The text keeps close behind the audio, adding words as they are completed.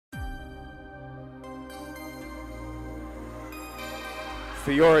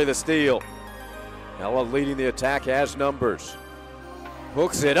Fiore the steal. Ella leading the attack, has numbers.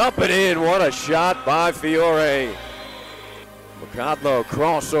 Hooks it up and in. What a shot by Fiore. Makadlo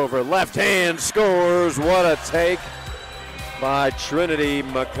crossover, left hand, scores. What a take by Trinity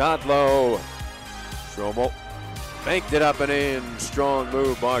Makadlo. Stromo banked it up and in. Strong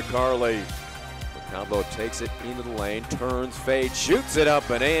move by Carly. Makadlo takes it into the lane, turns, fades, shoots it up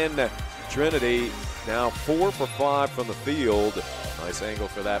and in. Trinity now 4 for 5 from the field. Nice angle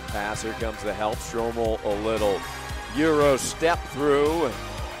for that pass. Here comes the help. Stromo a little Euro step through.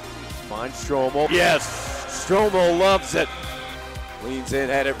 Finds Stromo. Yes! Stromo loves it. Leans in,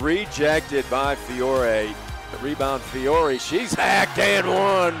 had it rejected by Fiore. The rebound Fiore. She's hacked and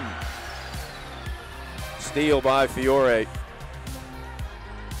one. Steal by Fiore.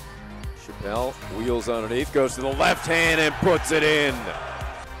 Chappelle wheels underneath, goes to the left hand and puts it in.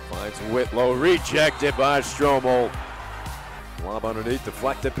 Finds Whitlow, rejected by Stromo. Lob underneath,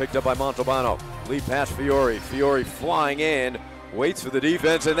 deflected, picked up by Montalbano. Lead pass Fiore. Fiore flying in, waits for the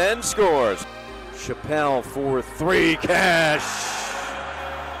defense and then scores. Chappelle for 3, cash.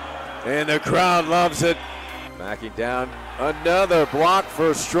 And the crowd loves it. Backing down, another block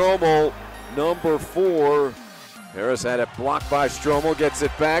for Stromo, number 4. Harris had it blocked by Stromo, gets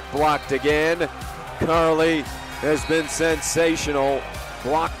it back, blocked again. Carly has been sensational.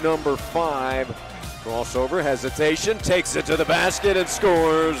 Block number 5. Crossover, hesitation, takes it to the basket and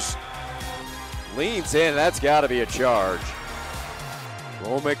scores. Leans in, that's got to be a charge.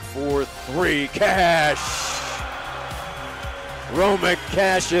 Romick for 3, cash. Romick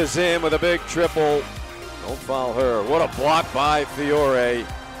cashes in with a big triple. Don't foul her. What a block by Fiore.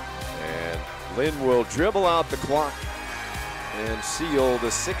 And Lynn will dribble out the clock and seal the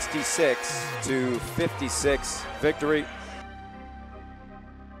 66-56 victory.